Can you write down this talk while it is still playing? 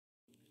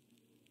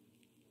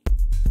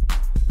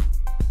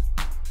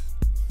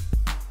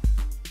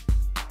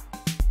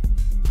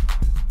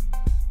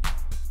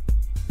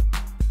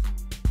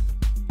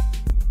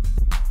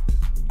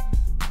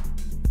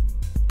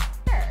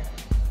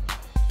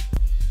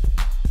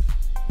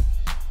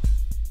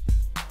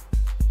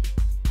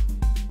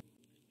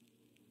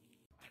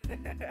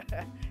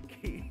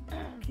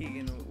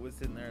Keegan was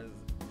sitting there.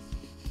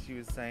 She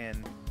was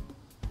saying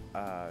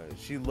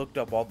she looked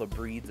up all the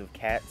breeds of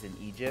cats in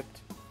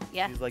Egypt.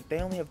 Yeah. She's like, they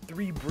only have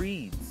 3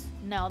 breeds.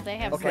 No, they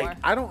have Okay, more.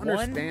 I don't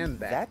understand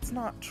that. That's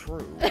not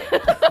true.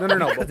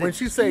 No. But when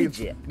she says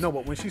Egypt. no,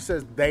 but when she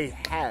says they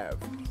have,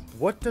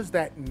 what does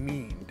that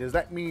mean? Does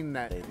that mean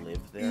that They live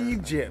there.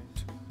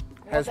 Egypt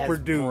has that's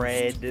produced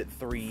bred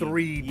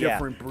 3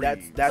 different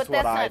breeds? That's but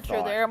what that's I not thought.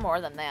 true. There are more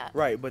than that.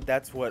 Right, but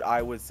that's what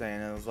I was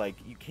saying. I was like,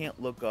 you can't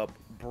look up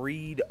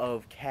breed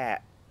of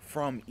cat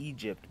from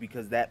Egypt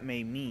because that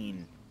may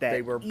mean that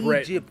they were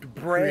bred, Egypt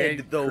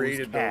bred those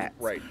created cats.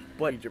 right.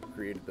 But Egypt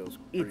created those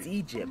it's breeds.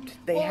 Egypt.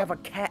 They have a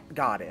cat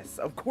goddess.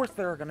 Of course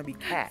there are going to be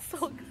cats.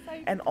 So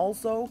excited. And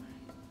also,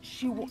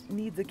 she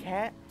needs a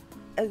cat.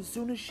 As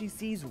soon as she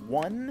sees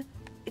one,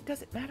 it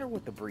doesn't matter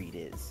what the breed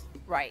is.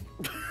 Right.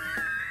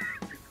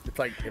 It's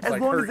like As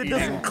long her as it eating,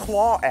 doesn't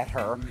claw at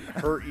her.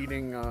 her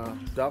eating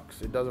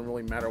ducks. It doesn't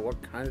really matter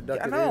what kind of duck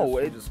Yeah, it no,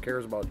 is. She it- just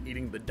cares about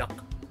eating the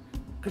duck.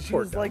 Because she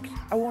Poor was like,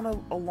 I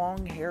want a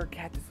long hair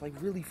cat that's like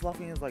really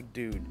fluffy. And it's like,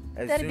 dude,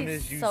 as That'd soon be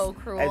as you so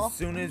cruel. as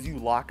soon as you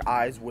lock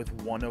eyes with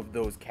one of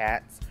those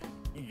cats,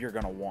 you're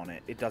gonna want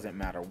it. It doesn't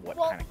matter what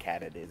Well, kind of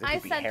cat it is. It I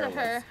could be said to hairless.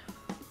 her,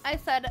 I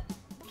said,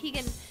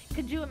 Keegan,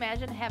 could you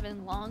imagine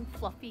having long,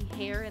 fluffy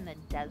hair in the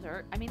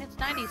desert? I mean, it's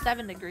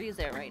 97 degrees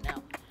there right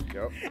now.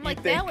 Yep. I'm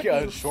like, think, that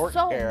would be short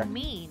so hair-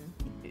 mean.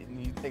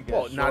 You think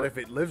Well, not if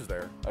it lives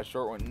there. a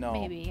short one. No,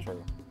 Maybe.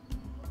 True.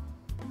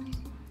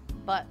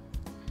 But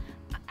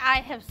I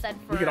have said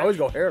for We could always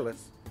go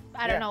hairless.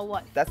 I don't know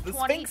what. That's the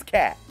 20 Sphinx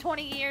cat.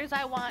 20 years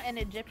I want an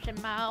Egyptian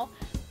Mao.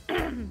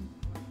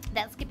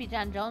 That Skippy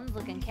John Jones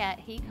looking cat,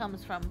 he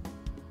comes from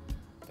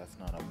That's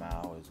not a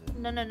Mao, is it?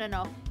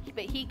 no.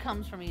 But he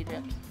comes from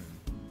Egypt.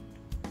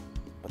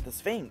 But the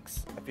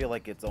Sphinx, I feel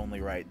like it's only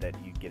right that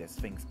you get a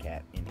Sphinx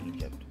cat in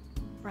Egypt.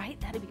 Right?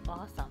 That'd be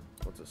awesome.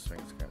 What's a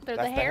Sphinx cat? They're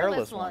That's the the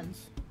hairless, hairless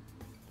ones.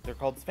 They're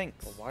called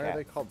Sphinx. Well, why are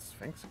they called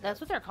Sphinx cats? That's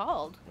what they're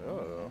called.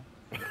 Oh.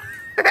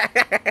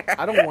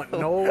 I don't want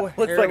no Looks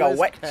like a hairless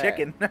wet cat.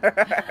 chicken.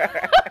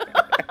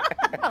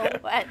 A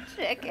wet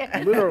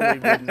chicken. Literally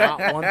would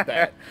not want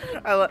that.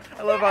 I love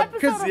how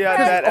Because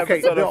that okay,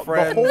 episode the of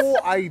Friends.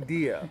 whole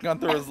idea,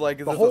 Gunther was like,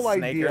 "Is the this whole a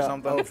snake idea or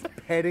something?" of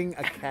petting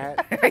a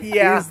cat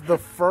Yeah. is the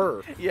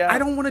fur. Yeah. I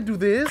don't want to do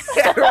this.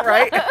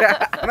 Right?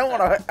 I don't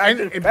want to. I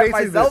just pet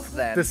basically myself the,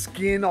 then. the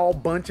skin all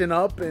bunching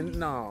up, and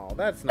no,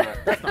 that's not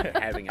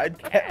having a I'd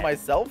cat. pet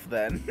myself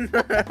then.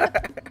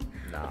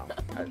 No,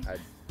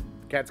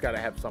 cat's got to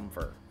have some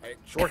fur.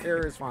 Short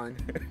hair is fine.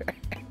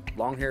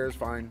 Long hair is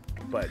fine,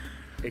 but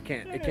it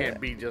can't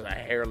be just a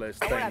hairless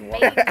I thing.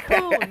 want a Maine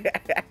Coon.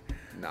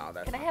 No,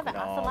 that's Can I not have an No,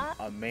 ocelot?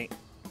 a mate.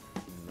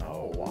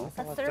 No,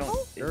 ocelots serval?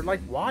 don't- They're like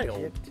wild.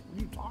 Egypt. What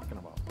are you talking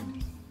about?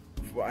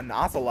 Well, an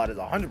ocelot is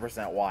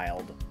 100%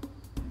 wild.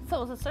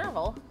 So is a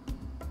serval.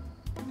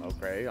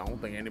 Okay, I don't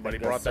think anybody I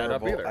think a brought that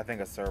up serval- either. I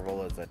think a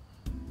serval is a.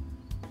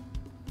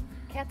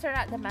 Cats are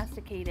not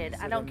domesticated. Is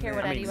I it don't a care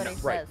man? what I mean, anybody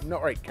right? says. No,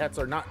 right. Cats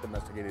are not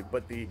domesticated,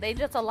 but They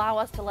just allow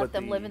us to let But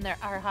them live in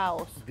our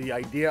house. the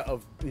idea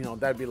of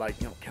that'd be like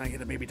can I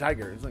get a baby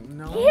tiger? It's like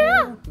no,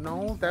 Yeah.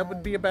 no, that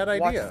would be a bad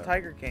Watch idea. the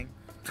Tiger King.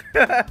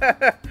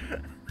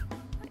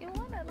 You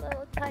want a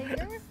little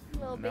tiger?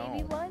 Little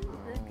baby No. one?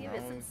 Just give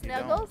it No, some you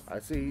snuggles? I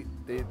see.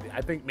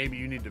 I think maybe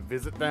you need to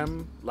visit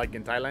them, like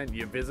in Thailand.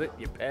 You visit,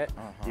 you pet,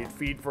 you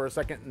feed for a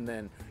second, and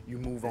then you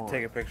move on.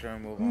 Take a picture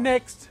and move on.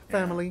 Next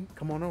family,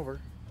 come on over,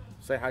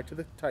 say hi to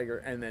the tiger,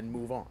 and then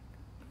move on.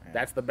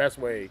 That's the best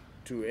way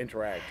to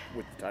interact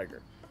with the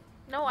tiger.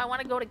 No, I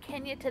want to go to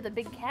Kenya to the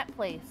big cat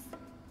place.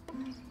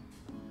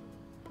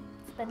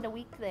 Spend a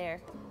week there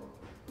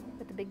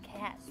with the big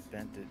cats.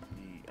 Spent it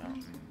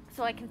the.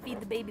 So I can feed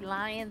the baby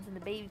lions and the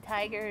baby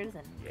tigers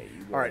and Yeah,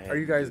 you go All right, ahead are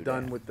you and guys do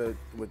done that.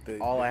 with the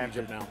All the I have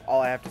Egypt to now?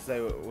 all I have to say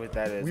with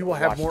that is We will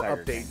have watch more Tiger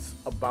updates King.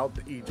 about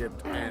the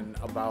Egypt and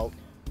about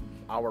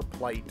our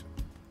plight.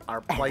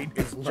 Our plight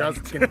is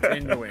just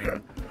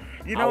continuing.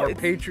 You know, our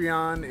it's-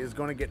 Patreon is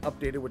going to get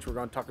updated, which we're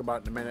going to talk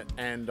about in a minute,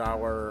 and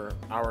our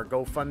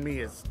GoFundMe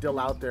is still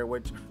out there,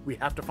 which we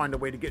have to find a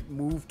way to get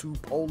moved to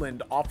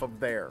Poland off of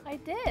there. I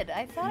did.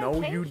 I thought I No,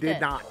 changed you did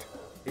it. not.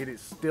 It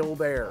is still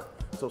there.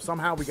 So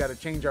somehow we got to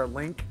change our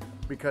link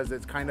because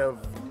it's kind of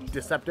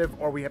deceptive,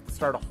 or we have to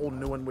start a whole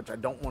new one, which I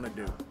don't want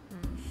to do.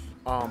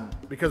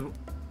 Because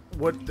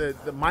what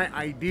my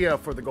idea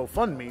for the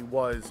GoFundMe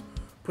was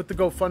put the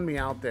GoFundMe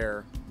out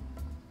there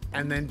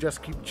and then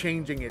just keep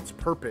changing its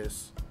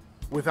purpose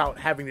without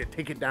having to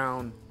take it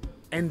down,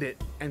 end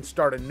it, and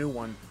start a new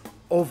one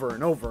over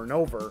and over and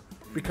over.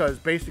 Because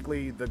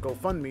basically the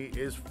GoFundMe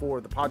is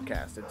for the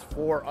podcast. It's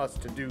for us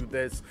to do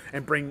this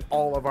and bring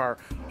all of our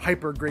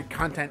hyper great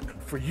content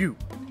for you,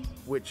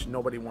 which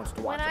nobody wants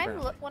to watch.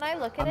 apparently. When I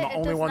look at I'm it, the it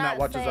only does one that not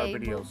watches our say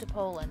videos. move to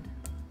Poland.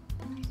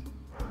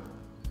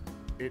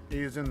 It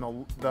is in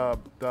the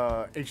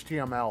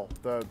HTML,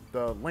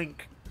 the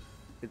link.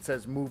 It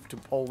says move to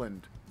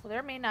Poland. Well,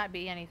 there may not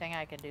be anything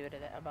I can do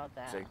about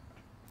that. See?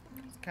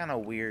 It's kind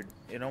of weird.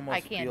 It almost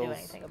I can't feels do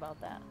anything about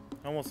that.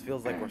 It almost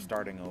feels like we're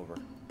starting over.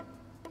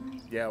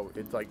 Yeah,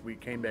 it's like we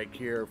came back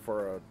here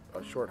for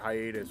a short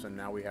hiatus, and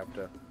now we have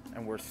to.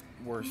 And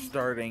we're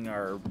starting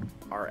our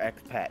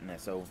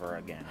expatness over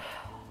again.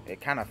 It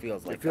kind of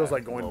feels like It feels that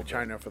like a going little to bit.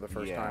 China for the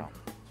first Yeah. time.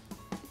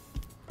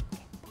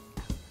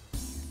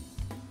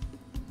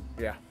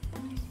 Yeah.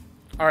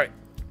 All right.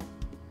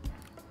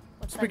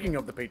 What's that Speaking mean?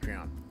 of the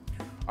Patreon.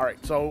 All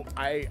right, so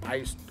I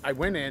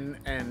went in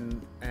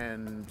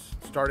and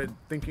started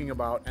thinking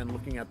about and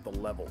looking at the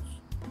levels.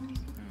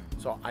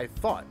 So I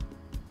thought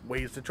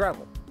ways to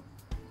travel: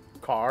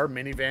 car,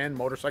 minivan,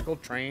 motorcycle,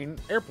 train,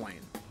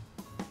 airplane.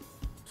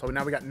 So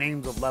now we got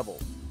names of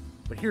levels.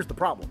 But here's the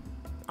problem: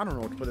 I don't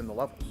know what to put in the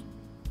levels.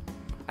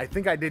 I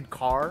think I did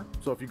car.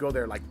 So if you go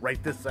there like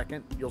right this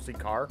second, you'll see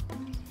car,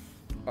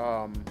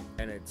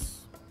 and it's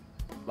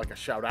like a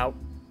shout out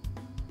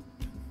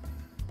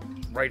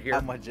right here.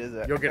 How much is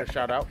it? You'll get a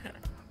shout out.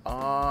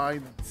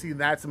 See,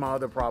 that's my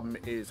other problem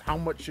is how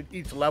much should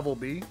each level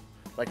be?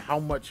 Like how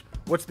much?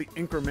 What's the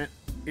increment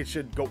it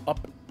should go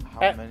up?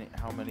 at?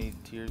 How many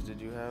tiers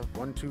did you have?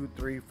 1, 2,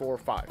 3, 4,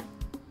 5.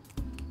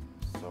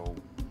 So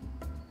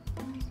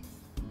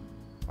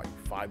Like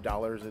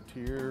 $5 a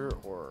tier,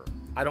 or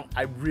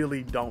I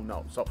really don't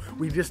know. So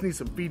we just need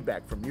some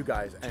feedback from you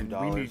guys, and we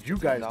 $2 need to you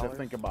guys to $10?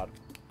 think about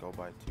it. go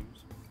by twos.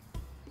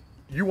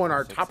 You want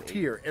our 6, top 8,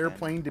 tier 10.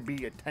 airplane to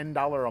be a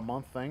 $10 a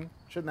month thing?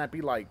 Shouldn't that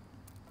be like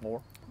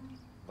more?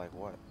 Like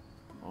what?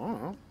 I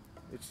don't know.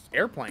 It's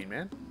airplane,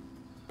 man.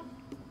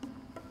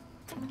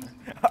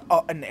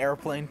 Oh, an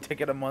airplane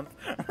ticket a month.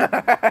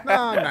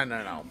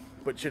 No.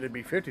 But should it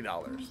be $50?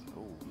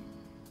 Ooh.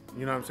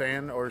 You know what I'm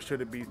saying? Or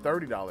should it be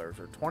 $30 or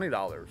 $20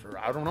 or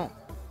I don't know.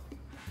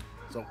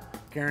 So,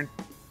 Karen,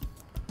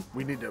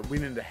 we need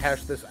to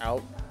hash this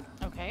out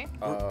Okay.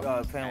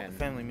 and-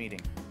 Family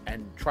meeting.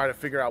 and try to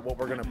figure out what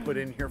we're going to put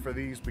in here for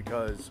these,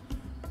 because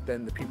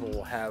then the people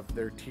will have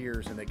their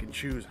tiers and they can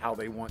choose how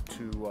they want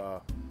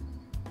to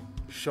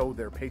show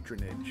their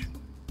patronage.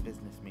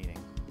 Business meeting.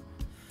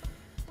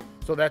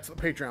 So that's the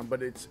Patreon,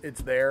 but it's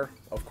there,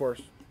 of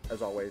course,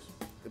 as always.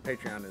 The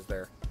Patreon is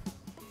there.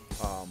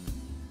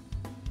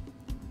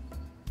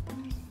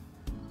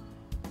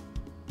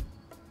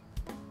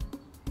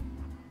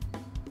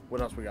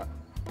 What else we got?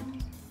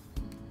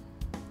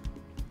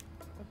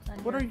 What's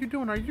on What your- are you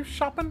doing? Are you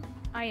shopping?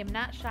 I am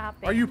not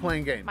shopping. Are you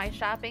playing games? My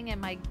shopping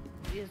and my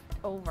is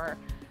over.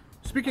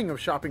 Speaking of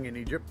shopping in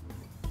Egypt,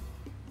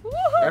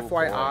 Woohoo!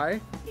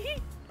 FYI,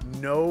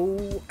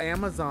 no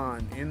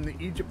Amazon in the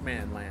Egypt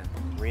man land.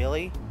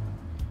 Really?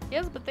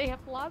 Yes, but they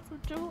have lots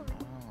of jewelry.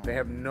 They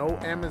have no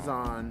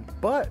Amazon,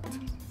 but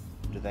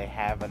Do they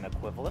have an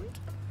equivalent?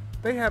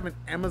 they have an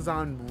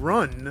Amazon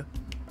run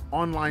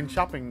online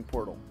shopping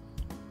portal.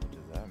 What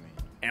does that mean?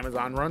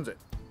 Amazon runs it,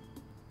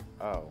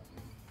 Oh.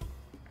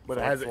 but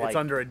So it has it's it's like-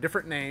 under a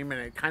different name,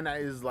 and it kind of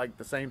is like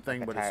the same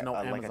thing, but it's no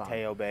like Amazon. a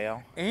Teo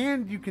Bayo.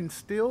 And you can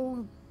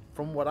still,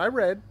 from what I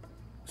read,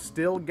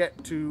 still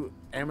get to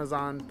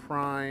Amazon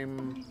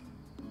Prime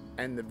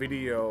and the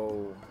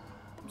video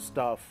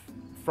stuff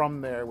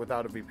from there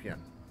without a VPN.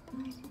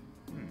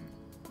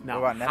 Now,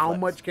 What about how Netflix?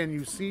 much can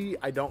you see?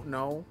 I don't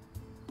know.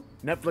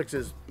 Netflix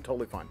is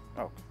totally fine.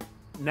 Oh.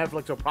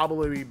 Netflix will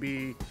probably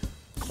be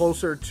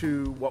closer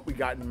to what we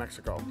got in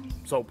Mexico.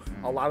 So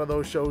a lot of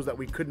those shows that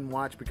we couldn't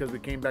watch because we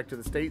came back to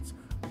the States,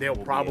 they'll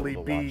We'll be probably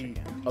able to watch be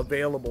again.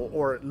 available,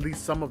 or at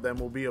least some of them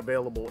will be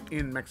available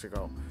in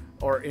Mexico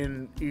or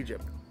in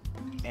Egypt.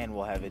 And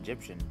we'll have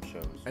Egyptian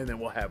shows. And then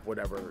we'll have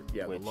whatever,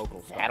 the Which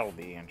local stuff. that'll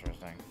be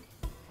interesting.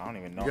 I don't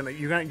even know.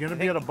 You're gonna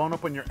be able to bone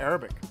up on your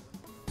Arabic.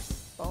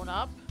 Bone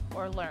up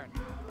or learn.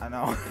 I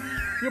know.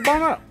 You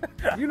bone up.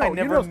 You know, I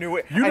never you know, knew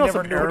it. You I know never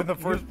some knew it in Arab- the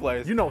first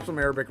place. You know some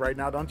Arabic right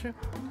now, don't you?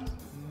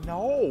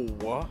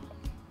 No.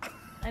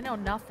 I know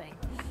nothing.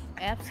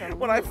 Absolutely.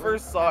 When I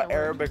first saw not a word.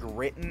 Arabic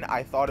written,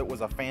 I thought it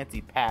was a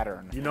fancy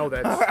pattern. You know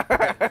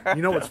that's.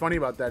 You know what's funny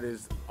about that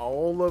is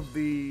all of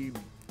the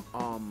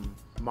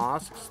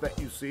mosques that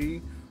you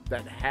see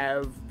that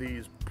have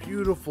these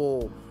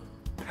beautiful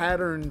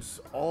patterns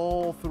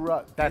all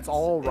throughout. That's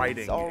all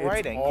writing. It's all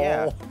writing,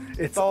 yeah.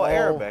 It's all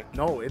Arabic.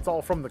 No, it's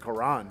all from the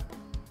Quran.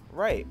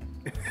 Right.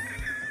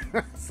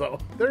 So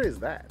there is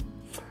that.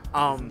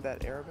 Isn't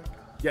that Arabic?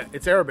 Yeah,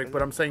 it's Arabic,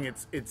 but I'm saying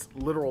it's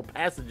literal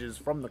passages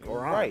from the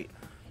Quran. Right.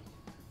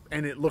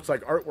 And it looks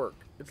like artwork.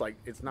 It's like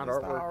it's not It's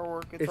artwork. not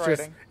artwork, it's just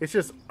writing. it's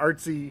just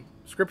artsy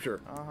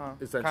scripture.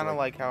 Essentially. Kind of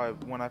like how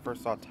when I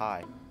first saw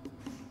Thai.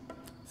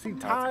 See,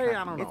 It's Thai, kinda-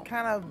 I don't know. It's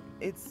kind of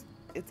it's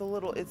a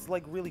little it's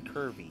like really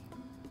curvy.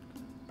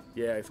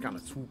 Yeah, it's kind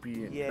of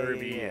swoopy and Yeah,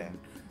 curvy. yeah. And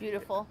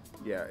Beautiful.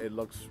 yeah, it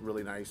looks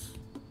really nice.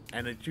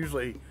 And it's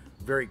usually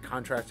very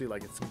contrasty,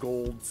 like it's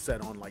gold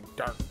set on like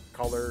dark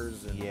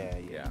colors. And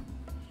Yeah.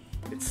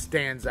 It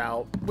stands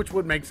out, which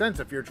would make sense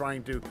if you're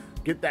trying to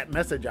get that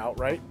message out,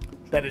 right?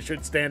 That it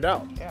should stand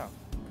out. Yeah.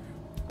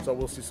 So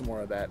we'll see some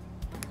more of that.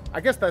 I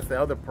guess that's the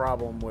other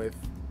problem with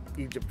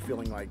Egypt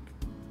feeling like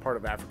part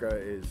of Africa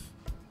is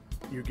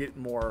you get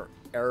more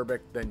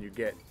Arabic than you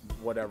get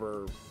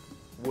whatever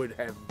would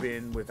have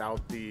been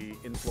without the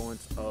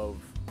influence of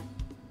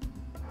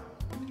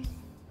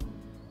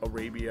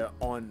Arabia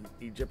on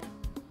Egypt.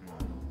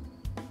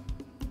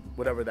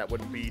 whatever that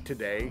would be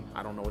today.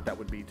 I don't know what that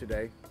would be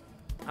today.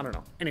 I don't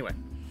know. Anyway.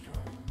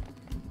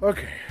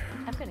 Okay.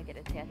 I'm gonna get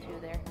a tattoo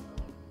there.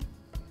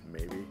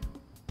 Maybe.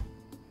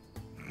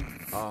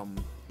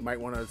 Might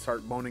want to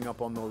start boning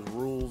up on those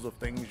rules of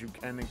things you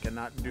can and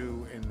cannot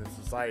do in the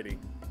society.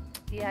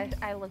 Yeah,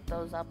 I looked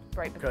those up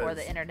right before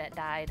the internet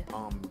died.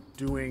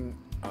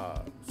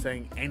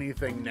 Saying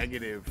anything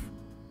negative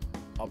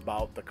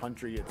about the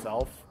country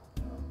itself,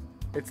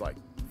 it's like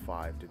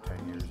 5 to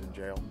 10 years in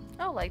jail.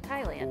 Oh, like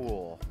Thailand.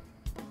 Cool.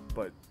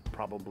 But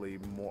probably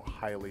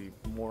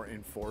more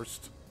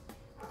enforced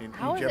in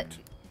How Egypt. Is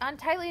it? On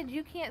Thailand,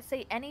 you can't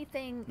say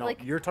anything. No,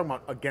 like you're talking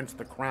about against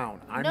the crown.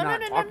 I'm no, not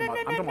no, no, talking no, about. no,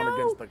 I'm talking no, about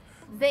no. against the.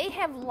 They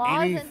have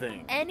laws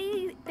Anything. and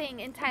anything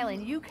in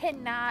Thailand. You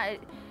cannot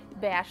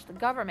bash the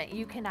government.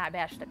 You cannot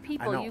bash the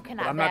people. I know, You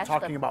cannot but I'm bash not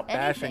talking about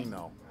bashing anything.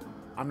 though.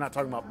 I'm not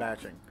talking about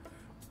bashing.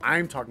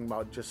 I'm talking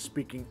about just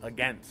speaking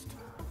against.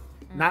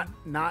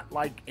 Not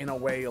like in a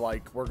way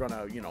like we're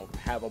gonna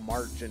have a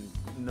march and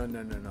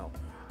no.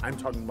 I'm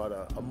talking about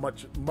a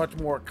much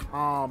more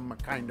calm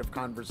kind of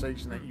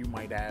conversation that you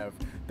might have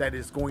that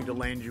is going to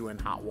land you in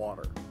hot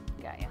water.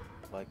 Got ya.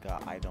 Like,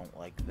 I don't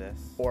like this.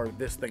 Or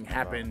this thing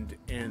happened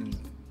and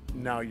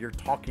now you're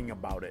talking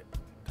about it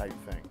type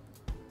thing.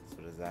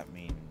 So does that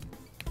mean...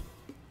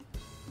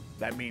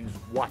 That means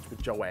watch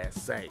what your ass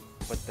say.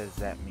 But does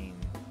that mean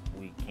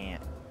we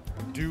can't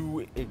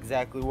do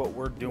exactly what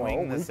we're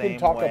doing the we same way? can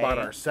talk about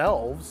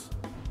ourselves.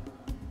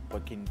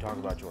 But can you talk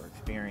about your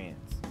experience?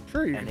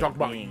 Sure, you And can talk it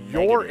about being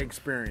your negative.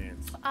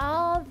 experience.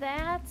 Oh,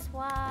 that's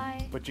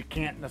why. But you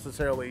can't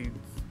necessarily...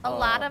 A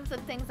lot of the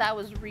things I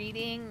was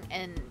reading,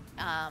 and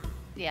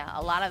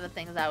a lot of the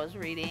things I was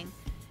reading,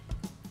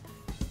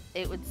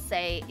 it would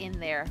say in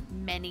there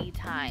many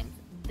times,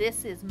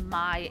 this is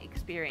my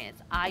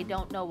experience. I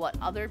don't know what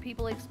other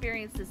people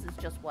experience. This is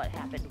just what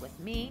happened with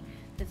me.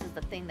 This is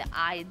the thing that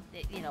I,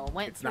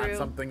 went through. It's not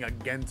something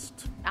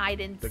against I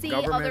didn't the see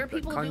government, other the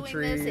people country,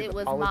 doing this. It the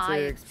was my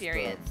politics,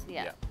 experience.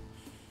 Yeah.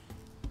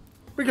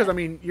 Because, I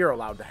mean, you're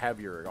allowed to have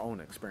your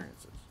own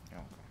experiences.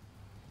 Okay.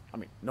 I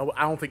mean, no,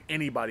 I don't think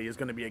anybody is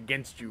going to be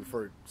against you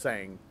for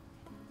saying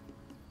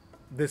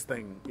this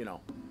thing,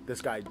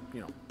 this guy,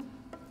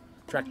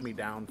 tracked me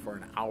down for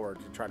an hour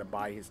to try to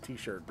buy his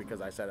t-shirt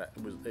because I said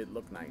it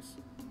looked nice,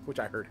 which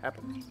I heard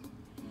happened.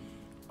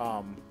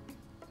 Oh,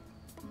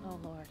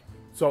 Lord.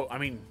 So, I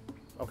mean,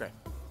 okay.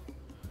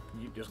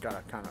 You just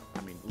got to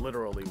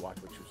literally watch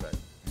what you say.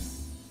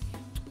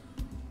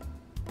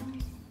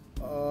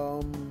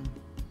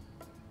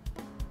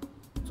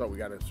 So we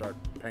got to start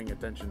paying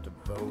attention to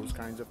those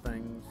kinds of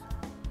things.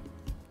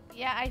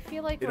 Yeah, I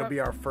feel like It'll be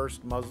our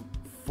first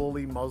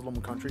fully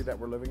Muslim country that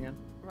we're living in.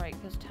 Right,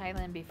 because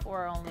Thailand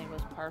before only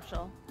was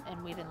partial,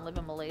 and we didn't live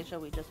in Malaysia,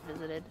 we just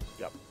visited.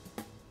 Yep.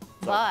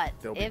 But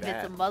they'll be if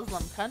it's a bad.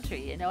 Muslim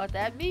country, you know what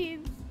that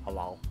means?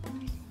 Halal.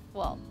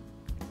 Well,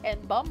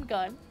 and bum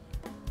gun.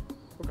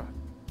 Oh God.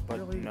 But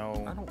really?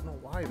 no- I don't know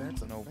why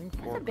that's No a thing.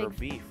 pork big- or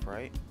beef,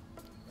 right?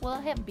 Well,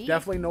 I have beef.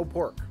 Definitely no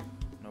pork.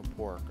 No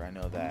pork, I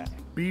know that.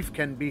 Beef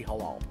can be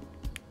halal.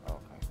 Okay.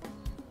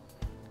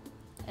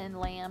 And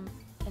lamb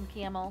and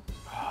camel.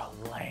 Oh,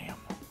 lamb.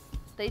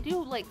 They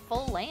do like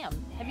full lamb.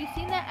 Have you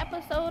seen that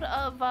episode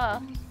of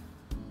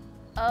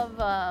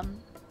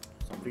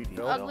Beef Beef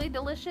Phil? Ugly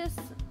Delicious?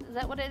 Is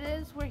that what it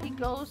is? Where he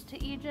goes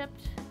to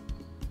Egypt?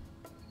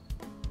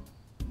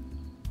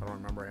 I don't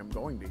remember him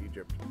going to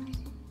Egypt.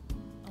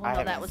 Oh I no,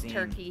 that haven't was seen-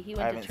 Turkey. He I went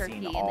to haven't Turkey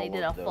seen and they all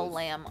did a of full those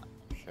lamb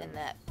shows. in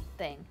that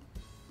thing.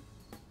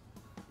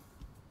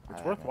 It's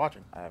I worth haven't-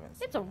 watching. I haven't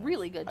seen It's a those.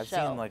 really good I've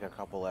show. seen like a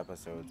couple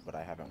episodes, but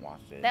I haven't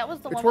watched it. That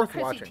was the It's one worth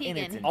with Chrissy watching. In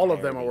its Teigen. All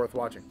of them are entirety. worth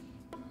watching.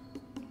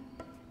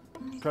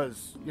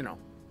 Because,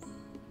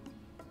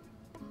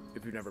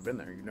 if you've never been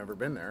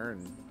there,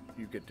 and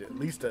you get to at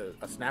least a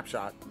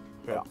snapshot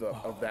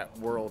of that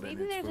world. Maybe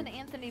and its there's an food.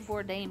 Anthony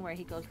Bourdain where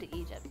he goes to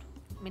Egypt.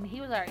 I mean, he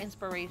was our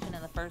inspiration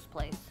in the first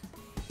place.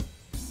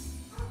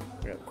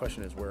 Yeah, the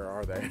question is, where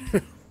are they?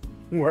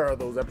 Where are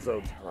those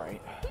episodes?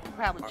 Right. You could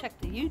probably check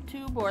the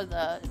YouTube or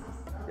the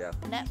Yeah.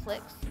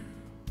 Netflix.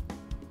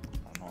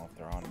 I don't know if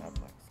they're on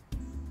Netflix.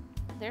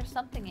 There's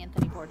something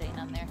Anthony Bourdain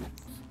on there.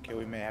 Okay,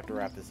 we may have to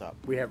wrap this up.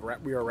 We are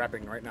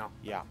wrapping right now.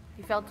 Yeah.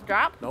 You felt the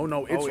drop?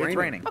 No, it's It's raining.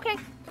 raining. Okay.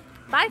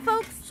 Bye,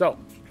 folks. So,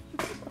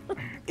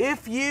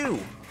 If you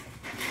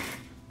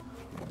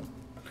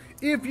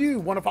if you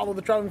want to follow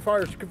the Traveling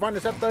Fars, you can find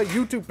us at the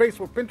YouTube,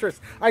 Facebook, Pinterest,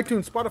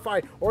 iTunes,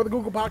 Spotify, or the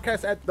Google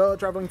Podcast at the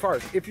Traveling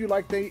Fars. If you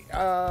like the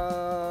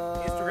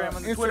Instagram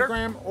and the Twitter.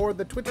 Instagram or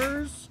the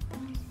Twitters,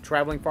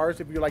 Traveling Fars.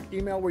 If you like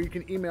email, where you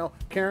can email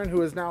Karen,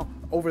 who is now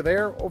over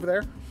there,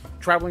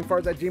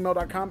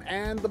 travelingfars@gmail.com,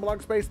 and the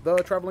blog space,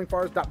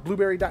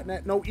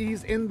 thetravelingfars.blueberry.net. No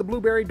E's in the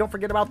Blueberry. Don't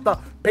forget about the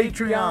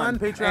Patreon.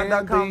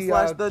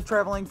 Patreon.com/the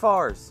Traveling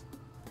Fars.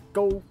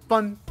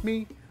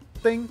 GoFundMe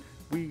thing.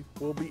 We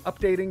will be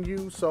updating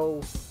you,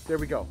 so there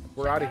we go.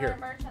 We're out of here.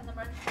 Merch on the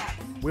merch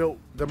shop.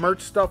 The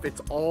merch stuff,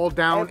 it's all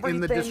down in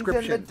the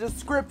description.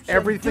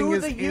 Everything Do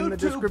is the in the YouTube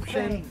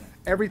description. thing.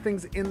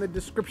 Everything's in the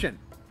description.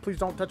 Please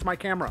don't touch my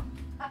camera.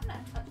 I'm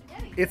not touching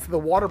anything. It's the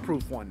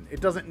waterproof one.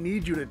 It doesn't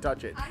need you to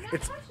touch it.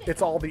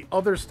 It's all the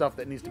other stuff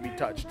that needs to be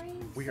touched.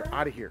 We are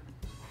out of here.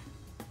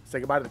 Say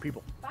goodbye to the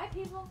people. Bye,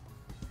 people.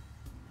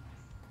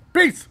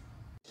 Peace!